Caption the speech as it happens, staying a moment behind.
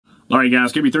All right,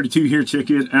 guys, KB32 here. Check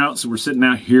it out. So we're sitting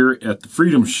out here at the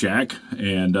Freedom Shack,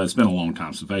 and it's been a long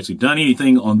time since I've actually done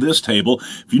anything on this table.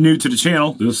 If you're new to the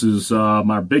channel, this is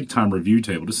my big-time review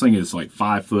table. This thing is like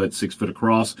 5 foot, 6 foot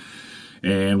across,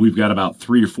 and we've got about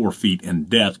 3 or 4 feet in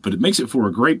depth, but it makes it for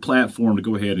a great platform to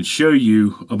go ahead and show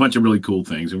you a bunch of really cool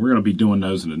things, and we're going to be doing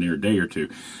those in the near day or two.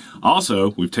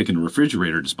 Also, we've taken the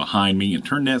refrigerator just behind me and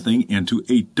turned that thing into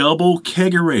a double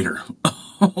kegerator.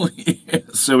 Oh, yeah.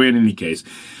 So in any case,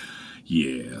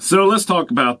 yeah, so let's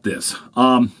talk about this.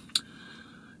 Anytime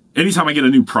I get a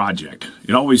new project,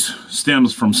 it always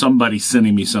stems from somebody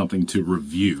sending me something to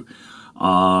review.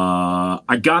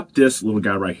 I got this little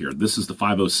guy right here. This is the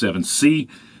 507C,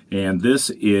 and this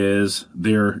is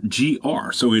their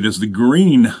GR. So it is the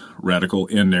green reticle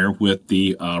in there with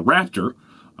the Raptor,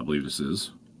 I believe this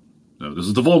is. No, this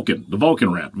is the Vulcan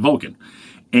Vulcan.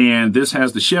 And this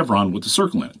has the chevron with the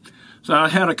circle in it. So I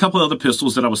had a couple other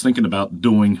pistols that I was thinking about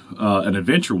doing an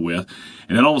adventure with,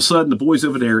 and then all of a sudden the boys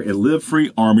over there at Live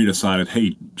Free Army decided,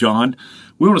 hey, John,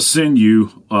 we want to send you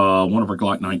one of our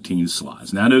Glock 19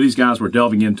 slides. Now, I know these guys were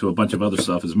delving into a bunch of other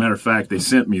stuff. As a matter of fact, they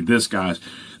sent me this, guys.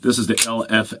 This is the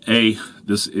LFA.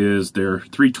 This is their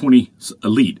 320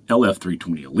 Elite,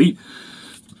 LF320 Elite.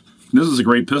 This is a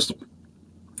great pistol.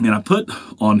 And I put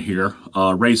on here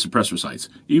raised suppressor sights.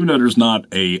 Even though there's not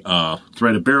a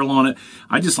threaded barrel on it,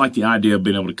 I just like the idea of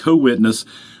being able to co-witness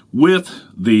with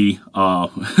the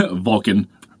Vulcan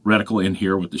reticle in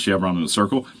here with the chevron and the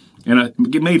circle. And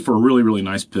it made for a really, really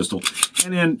nice pistol.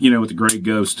 And then, you know, with the Gray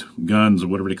Ghost guns or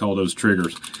whatever they call those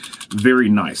triggers, very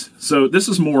nice. So this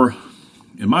is more,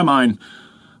 in my mind,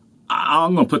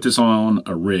 I'm going to put this on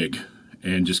a rig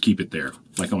and just keep it there,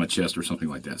 like on a chest or something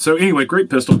like that. So anyway, great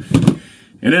pistol.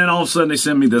 And then all of a sudden they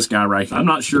send me this guy right here. I'm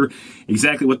not sure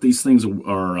exactly what these things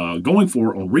are going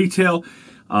for on retail.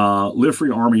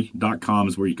 LiveFreeArmy.com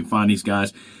is where you can find these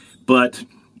guys. But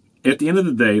at the end of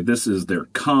the day, this is their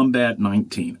Combat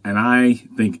 19. And I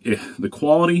think the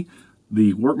quality,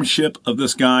 the workmanship of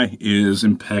this guy is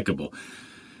impeccable.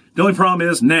 The only problem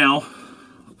is now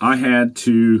I had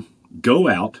to go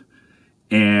out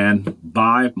and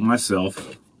buy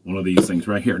myself one of these things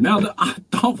right here. Now, I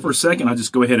thought for a second I'd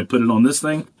just go ahead and put it on this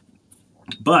thing,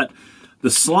 but the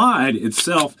slide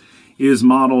itself is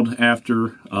modeled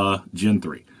after Gen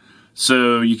 3.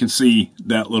 So you can see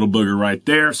that little booger right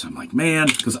there. So I'm like, man,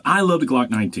 because I love the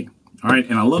Glock 19. All right,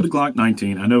 and I love the Glock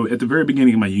 19. I know at the very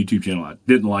beginning of my YouTube channel, I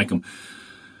didn't like them.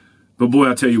 But boy,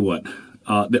 I'll tell you what,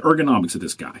 the ergonomics of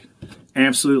this guy,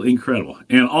 absolutely incredible.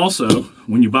 And also,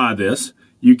 when you buy this,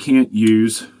 you can't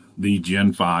use the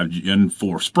Gen 5, Gen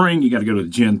 4 spring. You got to go to the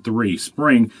Gen 3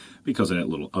 spring because of that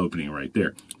little opening right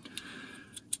there.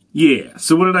 Yeah,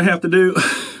 so what did I have to do?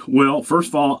 Well, first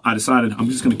of all, I decided I'm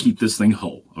just going to keep this thing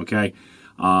whole, okay?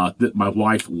 My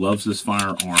wife loves this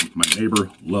firearm. My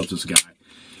neighbor loves this guy.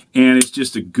 And it's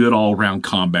just a good all-around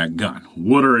combat gun.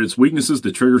 What are its weaknesses?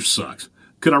 The trigger sucks.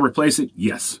 Could I replace it?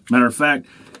 Yes. Matter of fact,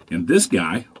 and this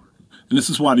guy, and this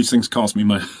is why these things cost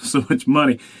me so much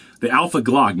money, the Alpha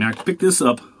Glock. Now, I picked this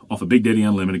up off of Big Daddy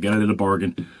Unlimited, got it at a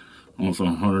bargain, almost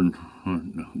 100,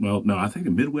 well, no, I think a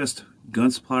Midwest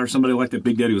gun supply or somebody like that.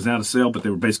 Big Daddy was out of sale, but they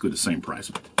were basically the same price.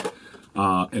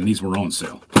 And these were on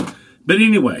sale. But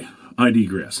anyway, I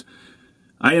digress.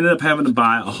 I ended up having to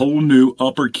buy a whole new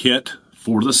upper kit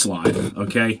for the slide,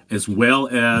 okay, as well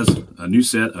as a new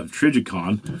set of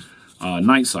Trijicon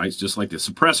night sights, just like the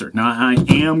suppressor. Now, I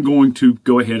am going to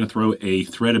go ahead and throw a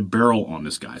threaded barrel on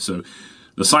this guy. So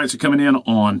the sights are coming in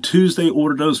on Tuesday.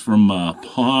 Ordered those from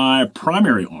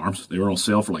Primary Arms. They were on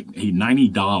sale for like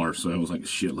 $90. So I was like,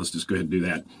 shit, let's just go ahead and do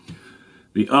that.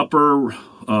 The upper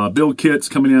build kit's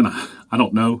coming in. I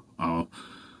don't know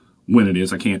when it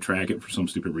is. I can't track it for some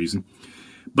stupid reason.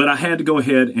 But I had to go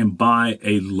ahead and buy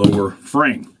a lower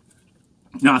frame.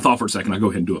 Now, I thought for a second I'd go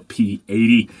ahead and do a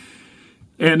P80.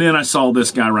 And then I saw this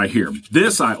guy right here.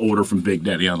 This I ordered from Big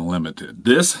Daddy Unlimited.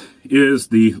 This is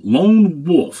the Lone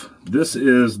Wolf. This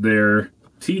is their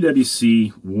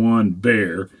TWC-1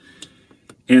 Bear.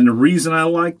 And the reason I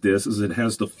like this is it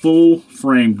has the full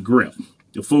frame grip.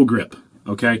 The full grip,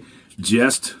 okay?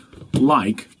 Just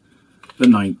like the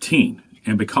 19.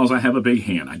 And because I have a big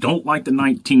hand, I don't like the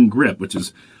 19 grip, which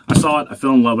is, I saw it, I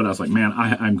fell in love with it. I was like, man,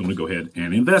 I'm going to go ahead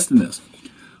and invest in this.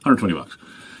 120 bucks.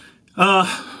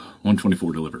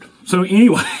 124 delivered. So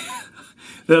anyway,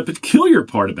 the peculiar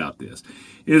part about this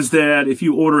is that if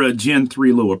you order a Gen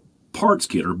 3 lower parts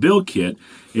kit or build kit,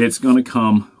 it's going to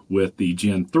come with the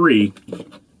Gen 3,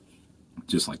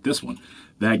 just like this one.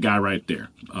 That guy right there,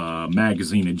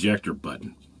 magazine ejector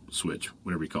button, switch,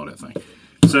 whatever you call that thing.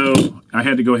 So I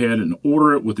had to go ahead and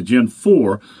order it with the Gen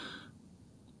 4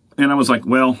 And I was like,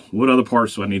 well, what other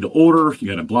parts do I need to order? You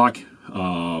got a block,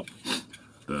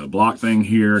 the block thing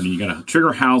here, and you got a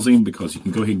trigger housing because you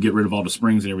can go ahead and get rid of all the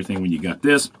springs and everything when you got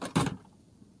this.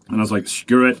 And I was like,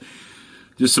 screw it.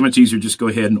 Just so much easier, just go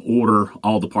ahead and order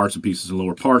all the parts and pieces and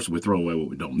lower parts. We throw away what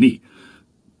we don't need.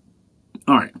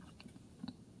 All right.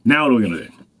 Now what are we going to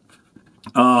do?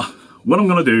 What I'm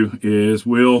going to do is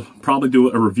we'll probably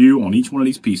do a review on each one of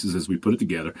these pieces as we put it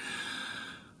together.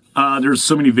 There's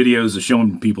so many videos of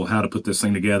showing people how to put this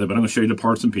thing together, but I'm going to show you the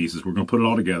parts and pieces. We're going to put it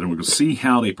all together, and we're going to see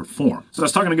how they perform. So I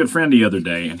was talking to a good friend the other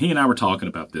day, and he and I were talking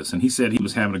about this, and he said he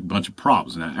was having a bunch of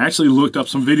problems. And I actually looked up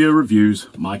some video reviews.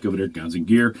 Mike over there at Guns and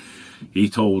Gear, he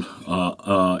told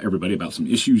everybody about some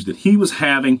issues that he was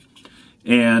having.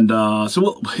 And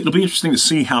so it'll be interesting to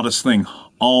see how this thing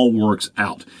all works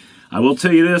out. I will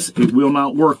tell you this, it will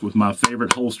not work with my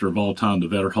favorite holster of all time, the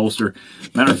Vetter holster.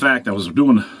 Matter of fact, I was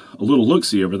doing a little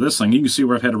look-see over this thing. You can see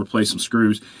where I've had to replace some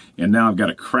screws, and now I've got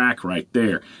a crack right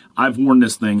there. I've worn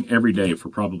this thing every day for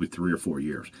probably 3 or 4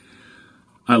 years.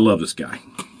 I love this guy.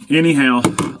 Anyhow,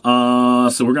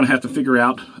 so we're going to have to figure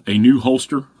out a new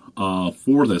holster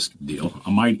for this deal.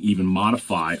 I might even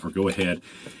modify or go ahead,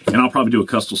 and I'll probably do a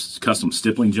custom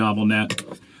stippling job on that.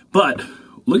 But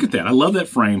look at that. I love that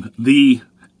frame. The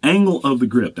angle of the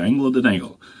grip, the angle of the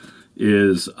dangle,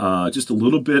 is just a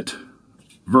little bit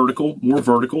vertical, more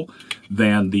vertical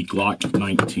than the Glock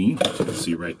 19. You can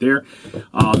see right there.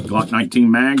 Glock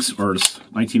 19 mags, or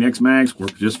 19X mags,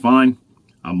 work just fine.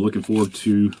 I'm looking forward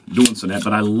to doing some of that.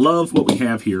 But I love what we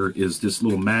have here is this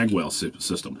little magwell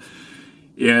system.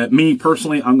 Me,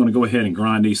 personally, I'm going to go ahead and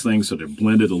grind these things so they're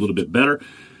blended a little bit better.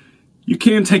 You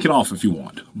can take it off if you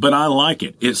want, but I like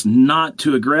it. It's not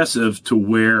too aggressive to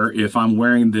where if I'm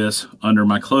wearing this under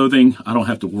my clothing, I don't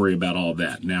have to worry about all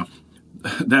that. Now,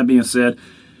 that being said,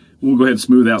 we'll go ahead and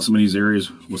smooth out some of these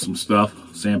areas with some stuff,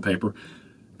 sandpaper.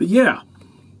 But yeah,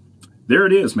 there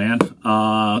it is, man.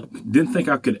 Didn't think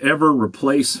I could ever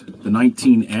replace the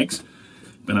 19X,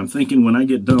 but I'm thinking when I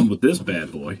get done with this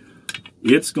bad boy,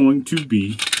 it's going to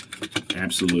be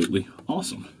absolutely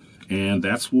awesome. And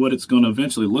that's what it's going to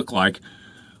eventually look like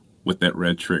with that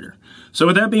red trigger. So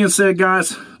with that being said,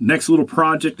 guys, next little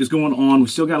project is going on. We've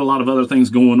still got a lot of other things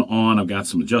going on. I've got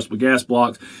some adjustable gas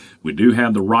blocks. We do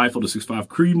have the rifle, the 6.5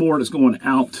 Creedmoor, that's going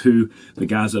out to the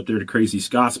guys up there, the Crazy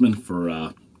Scotsman,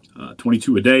 for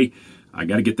 22 a day. I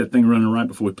got to get that thing running right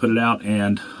before we put it out.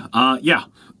 And yeah,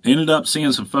 ended up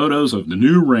seeing some photos of the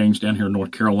new range down here in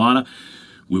North Carolina.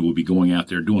 We will be going out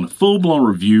there doing a full-blown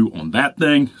review on that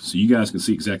thing so you guys can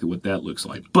see exactly what that looks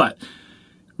like. But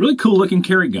really cool looking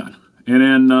carry gun. And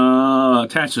then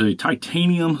attach a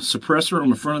titanium suppressor on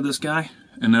the front of this guy,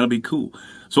 and that'll be cool.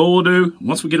 So what we'll do,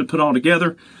 once we get it put all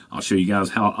together, I'll show you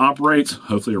guys how it operates.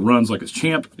 Hopefully it runs like it's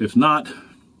champ. If not,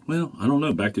 well, I don't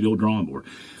know, back to the old drawing board.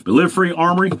 But Live Free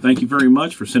Armory, thank you very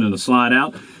much for sending the slide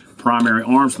out. Primary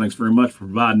Arms, thanks very much for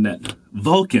providing that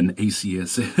Vulcan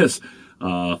ACSS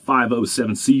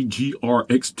 507C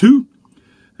GRX2.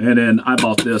 And then I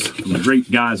bought this from the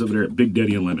great guys over there at Big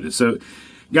Daddy Unlimited. So,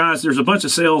 guys, there's a bunch of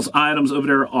sales items over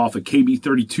there off of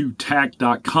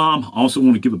KB32tac.com. Also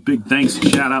want to give a big thanks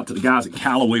and shout out to the guys at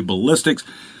Callaway Ballistics.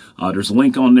 There's a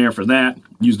link on there for that.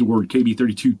 Use the word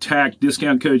KB32tac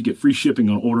discount code. You get free shipping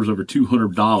on orders over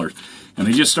 $200. And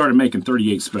they just started making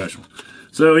 38 special.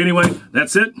 So anyway,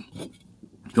 that's it.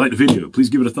 If you like the video, please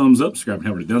give it a thumbs up. Subscribe if you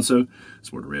haven't already done so.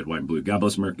 Support the red, white, and blue. God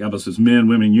bless America. God bless those men,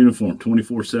 women in uniform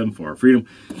 24/7 for our freedom.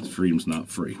 Freedom's not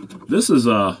free. This is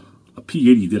a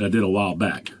P80 that I did a while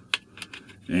back.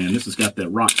 And this has got that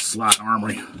rock slide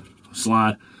Armory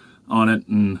slide on it.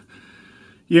 And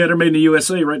yeah, they're made in the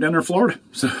USA right down there in Florida.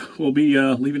 So we'll be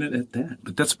leaving it at that.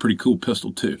 But that's a pretty cool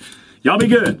pistol too. Y'all be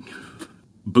good.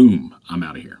 Boom. I'm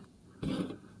out of here. Wow.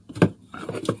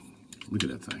 Look at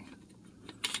that thing.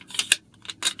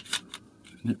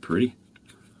 Isn't it pretty?